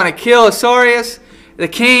gate, want to kill Ahasuerus, the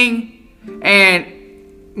king, and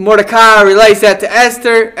Mordecai relates that to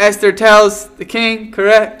Esther. Esther tells the king,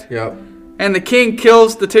 correct? Yep. And the king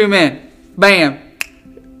kills the 2 men. Bam.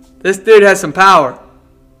 This dude has some power.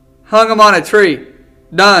 Hung him on a tree.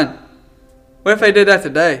 Done. What if they did that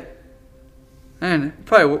today? Man,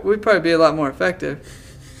 we'd probably be a lot more effective.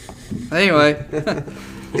 Anyway.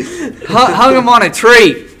 Hung him on a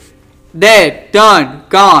tree. Dead. Done.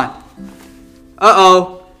 Gone.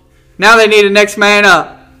 Uh-oh. Now they need a next man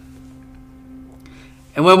up.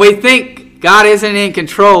 And when we think God isn't in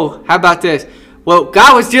control, how about this? Well,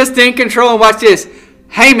 God was just in control, and watch this.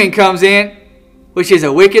 Haman comes in, which is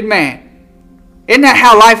a wicked man. Isn't that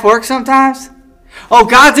how life works sometimes? Oh,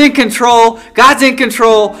 God's in control. God's in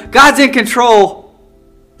control. God's in control.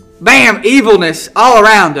 Bam, evilness all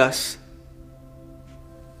around us.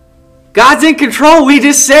 God's in control, we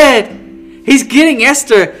just said. He's getting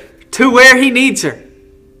Esther to where he needs her.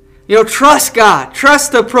 Trust God.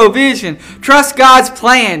 Trust the provision. Trust God's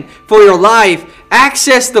plan for your life.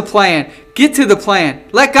 Access the plan. Get to the plan.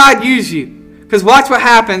 Let God use you. Because watch what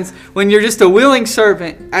happens when you're just a willing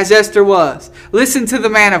servant, as Esther was. Listen to the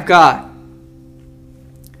man of God.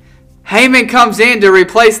 Haman comes in to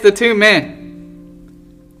replace the 2 men.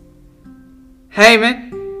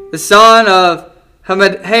 Haman, the son of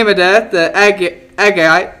Hammedatha, the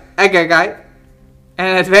Agagite,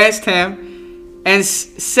 and advanced him and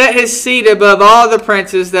set his seat above all the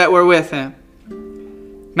princes that were with him.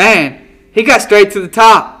 Man, he got straight to the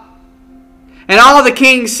top. And all the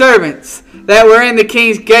king's servants that were in the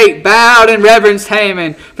king's gate bowed and reverenced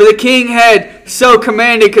Haman, for the king had so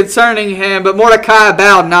commanded concerning him, but Mordecai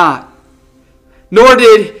bowed not. Nor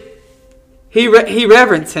did he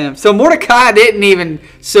reverenced him. So Mordecai didn't even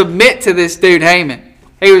submit to this dude Haman.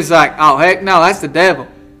 He was like, oh heck no, that's the devil.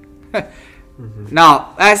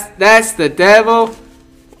 No, that's the devil.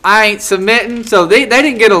 I ain't submitting. So they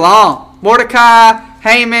didn't get along. Mordecai,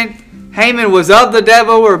 Haman was of the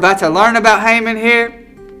devil. We're about to learn about Haman here.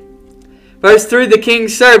 Verse 3, the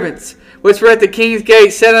king's servants, which were at the king's gate,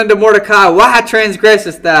 said unto Mordecai, why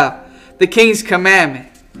transgressest thou the king's commandment?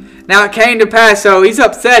 Now it came to pass, so he's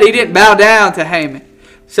upset. He didn't bow down to Haman.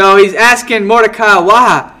 So he's asking Mordecai,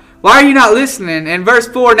 why? Why are you not listening? In verse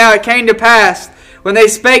 4, now it came to pass, when they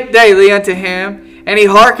spake daily unto him, and he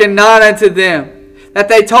hearkened not unto them, that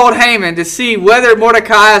they told Haman to see whether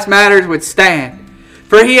Mordecai's matters would stand.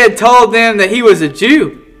 For he had told them that he was a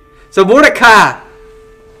Jew. So Mordecai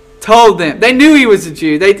told them. They knew he was a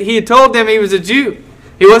Jew. He had told them he was a Jew.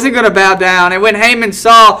 He wasn't going to bow down. And when Haman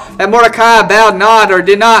saw that Mordecai bowed not or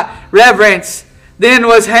did not reverence, then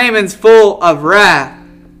was Haman's full of wrath.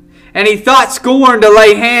 And he thought scorn to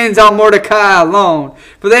lay hands on Mordecai alone.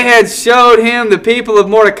 For they had showed him the people of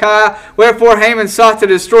Mordecai. Wherefore Haman sought to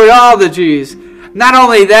destroy all the Jews. Not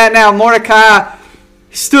only that, now Mordecai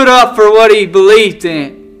stood up for what he believed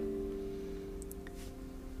in.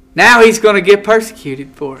 Now he's going to get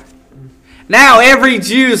persecuted for it. Now every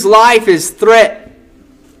Jew's life is threatened.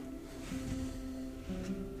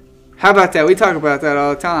 How about that? We talk about that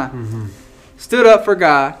all the time. Mm-hmm. Stood up for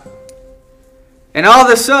God. And all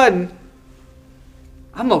of a sudden,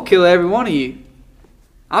 I'm going to kill every one of you.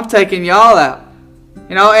 I'm taking y'all out.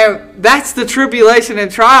 You know, and that's the tribulation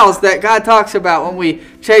and trials that God talks about when we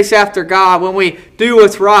chase after God, when we do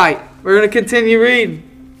what's right. We're going to continue reading.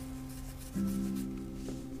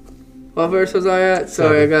 What verse was I at?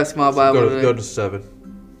 Sorry, I got a small Bible today. Go to 7.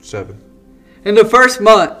 7. In the first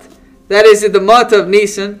month, that is in the month of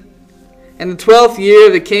Nisan, in the 12th year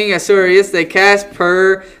of the king Ahasuerus, they cast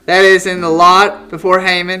pur, that is in the lot before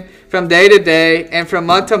Haman, from day to day, and from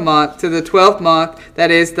month to month, to the 12th month, that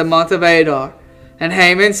is the month of Adar. And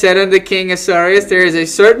Haman said unto King Ahasuerus, there is a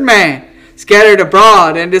certain man scattered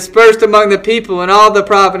abroad and dispersed among the people in all the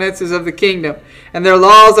provinces of the kingdom. And their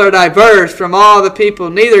laws are diverse from all the people,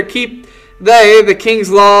 neither keep they the king's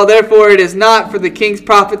law. Therefore it is not for the king's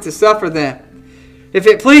profit to suffer them. If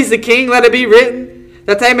it please the king, let it be written,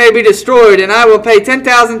 that they may be destroyed, and I will pay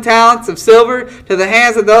 10,000 talents of silver to the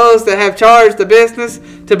hands of those that have charged the business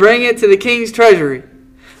to bring it to the king's treasury.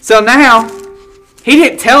 So now, he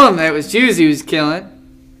didn't tell him that it was Jews he was killing.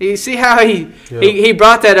 You see how he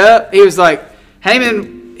brought that up? He was like,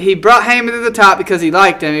 Haman, he brought Haman to the top because he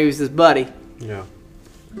liked him. He was his buddy. Yeah.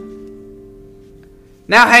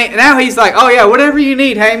 Now he's like, oh yeah, whatever you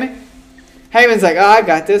need, Haman. Haman's like, oh, I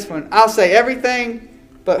got this one. I'll say everything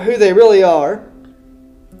but who they really are.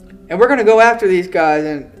 And we're going to go after these guys.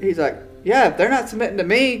 And he's like, yeah, if they're not submitting to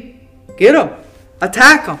me, get them.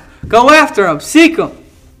 Attack them. Go after them. Seek them.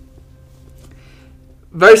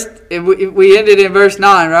 We ended in verse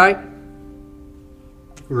 9, right?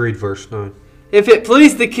 Read verse 9. If it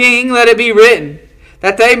please the king, let it be written,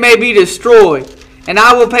 that they may be destroyed. And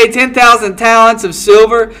I will pay 10,000 talents of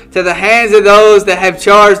silver to the hands of those that have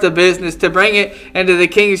charged the business to bring it into the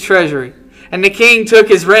king's treasury. And the king took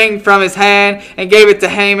his ring from his hand and gave it to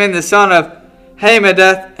Haman, the son of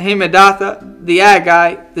Hammedatha the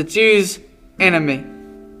Agagite, the Jews' enemy.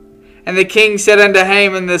 And the king said unto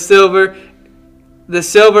Haman, the silver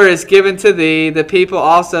is given to thee, the people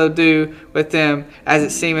also do with them as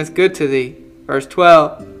it seemeth good to thee. Verse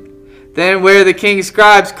 12. Then were the king's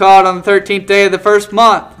scribes called on the 13th day of the first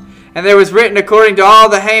month. And there was written according to all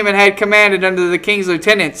that Haman had commanded unto the king's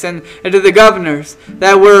lieutenants and to the governors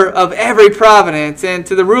that were of every province, and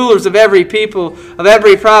to the rulers of every people of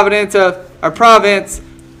every province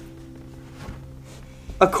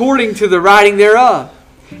according to the writing thereof.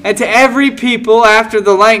 And to every people after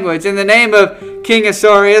the language, in the name of King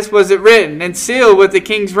Ahasuerus was it written and sealed with the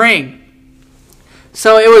king's ring.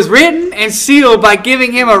 So it was written and sealed by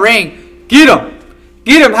giving him a ring. Get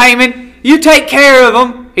him, Haman. You take care of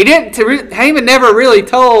them. Haman never really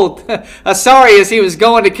told Ahasuerus he was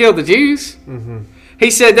going to kill the Jews. Mm-hmm. He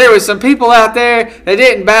said there was some people out there that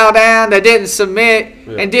didn't bow down, that didn't submit,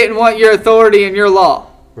 and didn't want your authority and your law.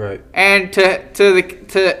 Right. And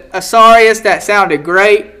to Ahasuerus, that sounded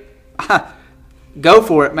great. Go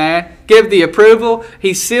for it, man. Give the approval.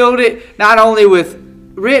 He sealed it not only with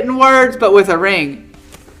written words, but with a ring.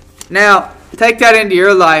 Now, take that into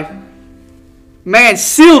your life. Man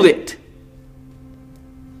sealed it.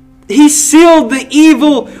 He sealed the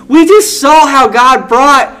evil. We just saw how God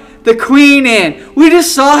brought the queen in. We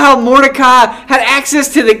just saw how Mordecai had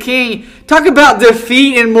access to the king. Talk about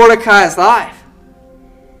defeat in Mordecai's life.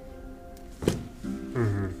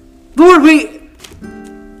 Mm-hmm. Lord,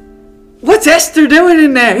 what's Esther doing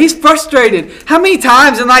in there? He's frustrated. How many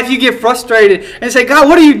times in life you get frustrated and say, God,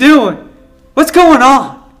 what are you doing? What's going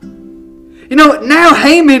on? You know, now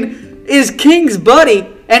Haman is king's buddy,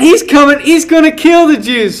 and he's going to kill the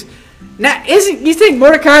Jews. Now, you think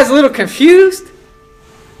Mordecai's a little confused?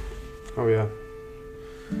 Oh, yeah.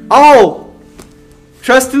 Oh,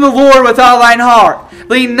 trust in the Lord with all thine heart.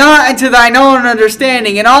 Lean not unto thine own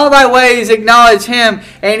understanding. In all thy ways acknowledge him,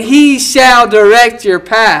 and he shall direct your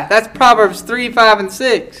path. That's Proverbs 3, 5, and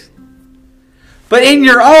 6. But in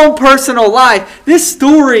your own personal life, this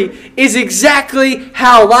story is exactly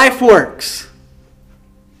how life works.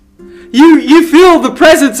 You feel the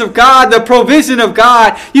presence of God, the provision of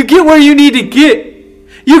God. You get where you need to get.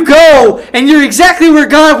 You go, and you're exactly where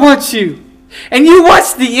God wants you. And you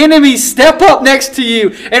watch the enemy step up next to you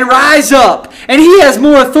and rise up. And he has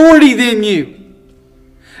more authority than you.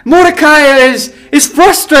 Mordecai is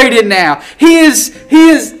frustrated now. He's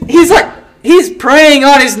praying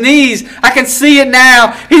on his knees. I can see it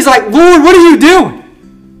now. He's like, Lord, what are you doing?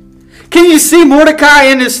 Can you see Mordecai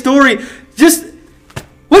in this story? Just,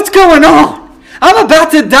 what's going on? I'm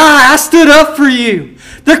about to die. I stood up for you.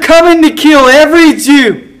 They're coming to kill every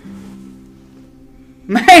Jew.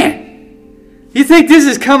 Man. You think this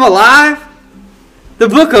has come alive? The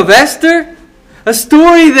book of Esther? A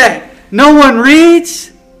story that no one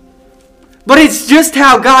reads? But it's just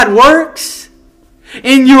how God works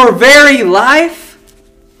in your very life?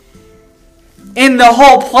 In the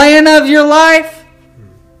whole plan of your life?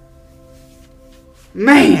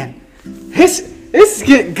 Man, this is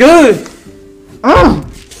getting good.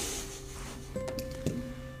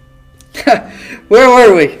 Where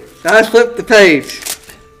were we? I flipped the page.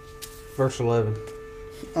 Verse 11.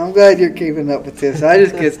 I'm glad you're keeping up with this. I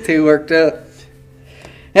just get too worked up.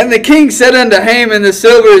 And the king said unto Haman, the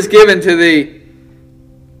silver is given to thee.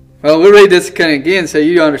 Well, we'll read this again so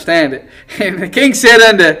you understand it. And the king said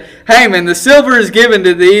unto Haman, the silver is given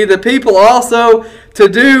to thee, the people also to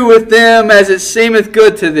do with them as it seemeth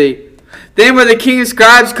good to thee. Then were the king's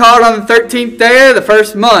scribes called on the 13th day of the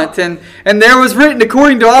first month, and there was written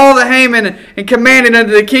according to all the Haman, and commanded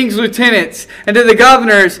unto the king's lieutenants, and to the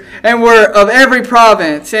governors, and were of every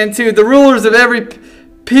province, and to the rulers of every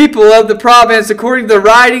people of the province, according to the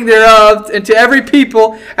writing thereof, and to every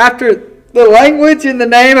people after the language and the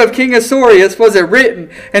name of King Assuerus was it written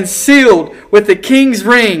and sealed with the king's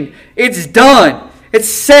ring. It's done. It's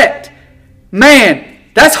set. Man,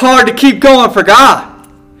 that's hard to keep going for God.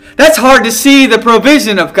 That's hard to see the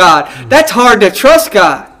provision of God. That's hard to trust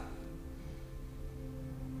God.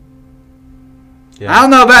 Yeah. I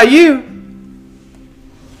don't know about you.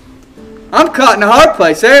 I'm caught in a hard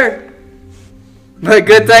place there. But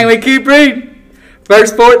good thing we keep reading.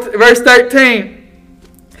 Verse 13.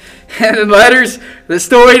 And the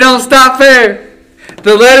story don't stop there.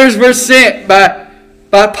 The letters were sent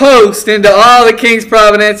by post into all the king's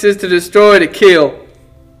provinces to destroy, to kill.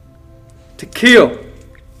 To kill.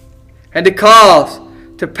 And to cause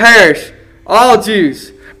to perish all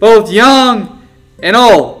Jews, both young and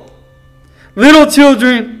old, little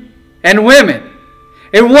children and women.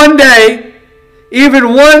 In one day, even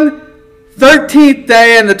 1/13th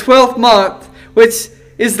day in the 12th month, which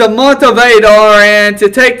is the month of Adar, and to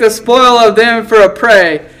take the spoil of them for a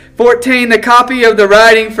prey. 14. The copy of the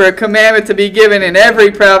writing for a commandment to be given in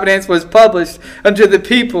every province was published unto the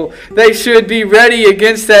people. They should be ready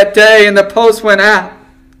against that day, and the post went out.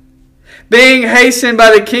 Being hastened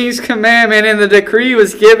by the king's commandment, and the decree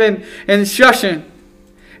was given in Shushan,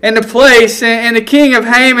 in the place, and the king of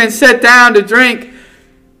Haman sat down to drink.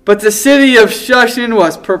 But the city of Shushan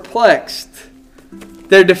was perplexed.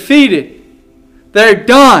 They're defeated. They're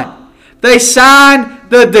done. They signed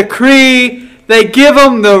the decree. They give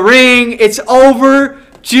them the ring. It's over.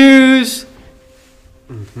 Jews.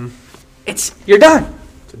 Mm-hmm. You're done.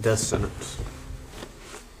 It's a death sentence.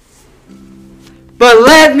 But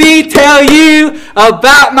let me tell you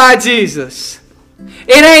about my Jesus.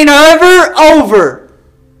 It ain't ever over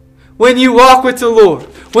when you walk with the Lord.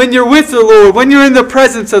 When you're with the Lord. When you're in the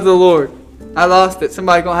presence of the Lord. I lost it.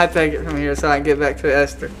 Somebody's going to have to take it from here so I can get back to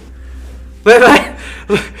Esther. But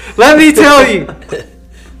let me tell you.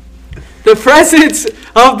 The presence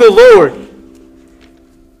of the Lord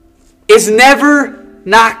is never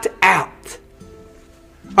knocked out.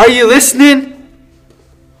 Are you listening?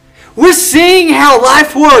 We're seeing how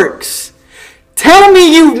life works. Tell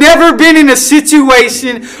me you've never been in a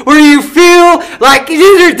situation where you feel like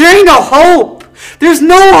there ain't no hope. There's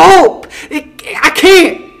no hope. I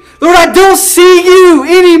can't. Lord, I don't see you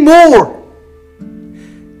anymore.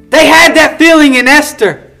 They had that feeling in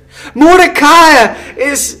Esther. Mordecai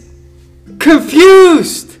is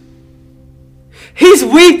confused. He's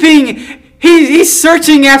weeping. He's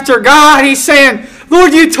searching after God. He's saying,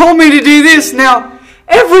 Lord, you told me to do this. Now,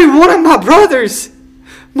 every one of my brothers,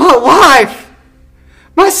 my wife,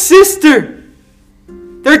 my sister,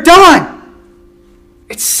 they're done.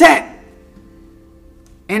 It's set.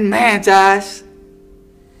 In man's eyes.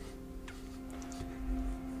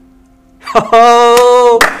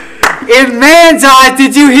 Oh, in man's eyes,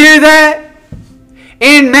 did you hear that?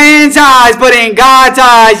 In man's eyes, but in God's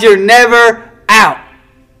eyes, you're never out.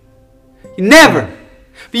 You never.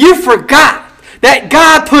 But you forgot that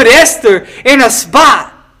God put Esther in a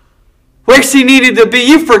spot where she needed to be.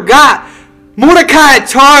 You forgot. Mordecai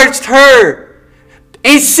charged her,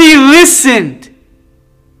 and she listened.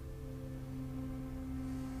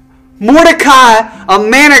 Mordecai, a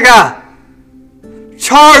man of God,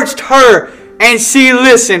 charged her, and she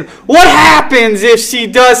listened. What happens if she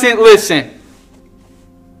doesn't listen?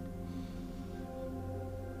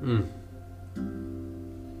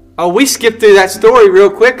 Oh, we skipped through that story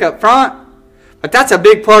real quick up front. But that's a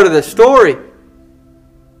big part of the story.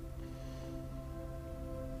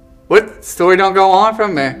 What story don't go on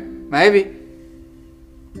from there? Maybe.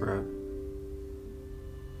 Right.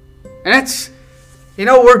 And that's,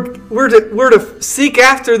 we're to seek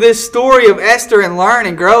after this story of Esther and learn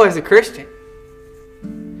and grow as a Christian.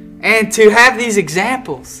 And to have these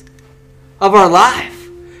examples of our life.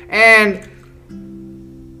 And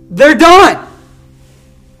they're done.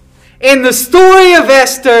 In the story of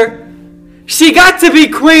Esther, she got to be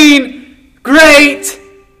queen. Great.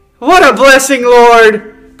 What a blessing,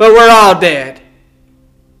 Lord. But we're all dead.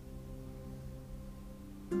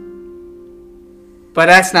 But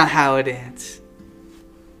that's not how it ends.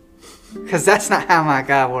 Because that's not how my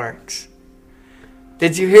God works.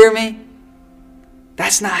 Did you hear me?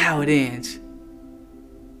 That's not how it ends.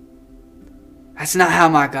 That's not how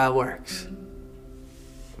my God works.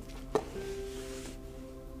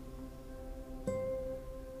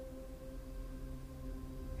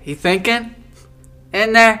 You thinking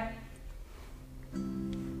in there?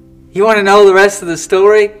 You want to know the rest of the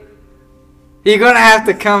story? You're going to have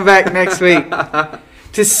to come back next week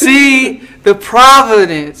to see the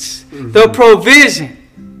providence, the provision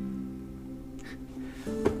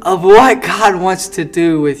of what God wants to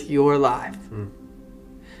do with your life.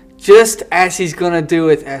 Just as He's going to do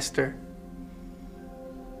with Esther.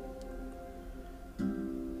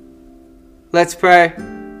 Let's pray,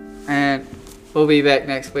 and we'll be back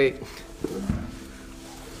next week.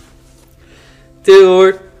 Dear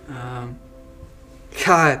Lord,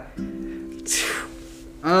 God,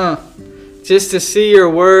 just to see your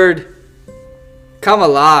word come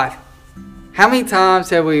alive. How many times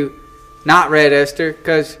have we not read Esther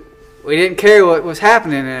because we didn't care what was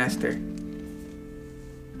happening in Esther?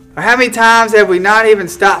 Or how many times have we not even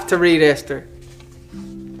stopped to read Esther?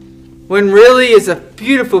 When really is a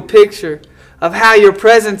beautiful picture of how your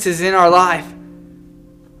presence is in our life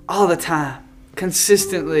all the time,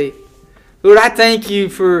 consistently. Lord, I thank you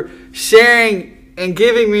for sharing and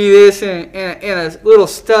giving me this in a little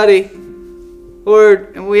study.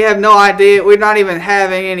 Lord, and we have no idea. We're not even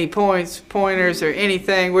having any pointers or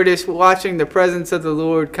anything. We're just watching the presence of the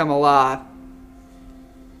Lord come alive.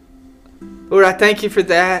 Lord, I thank you for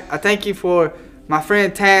that. I thank you for my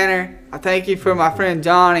friend Tanner. I thank you for my friend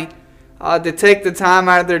Johnny to take the time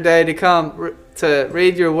out of their day to come to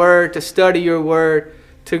read your word, to study your word,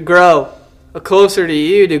 to grow closer to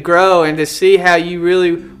you, to grow and to see how you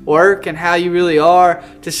really work and how you really are,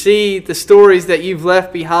 to see the stories that you've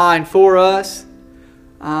left behind for us.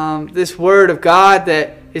 This word of God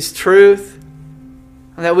that is truth,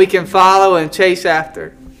 that we can follow and chase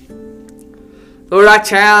after. Lord, I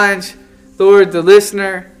challenge, Lord, the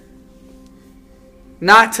listener,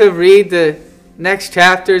 not to read the next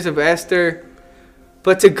chapters of Esther,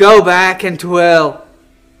 but to go back and dwell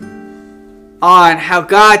on how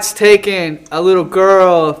God's taken a little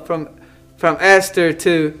girl from Esther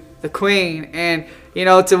to the queen, and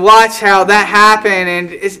to watch how that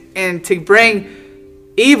happened, and to bring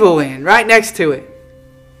evil in right next to it.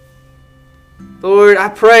 Lord, I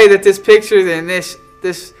pray that this picture and this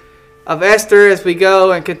of Esther, as we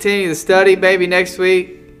go and continue the study, maybe next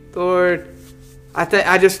week, Lord,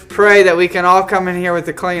 I just pray that we can all come in here with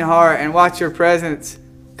a clean heart and watch your presence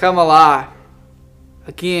come alive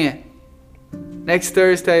again next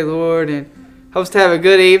Thursday, Lord, and hope to have a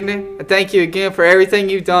good evening. I thank you again for everything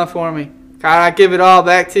you've done for me. God, I give it all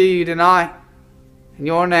back to you tonight. In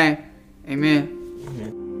your name, amen.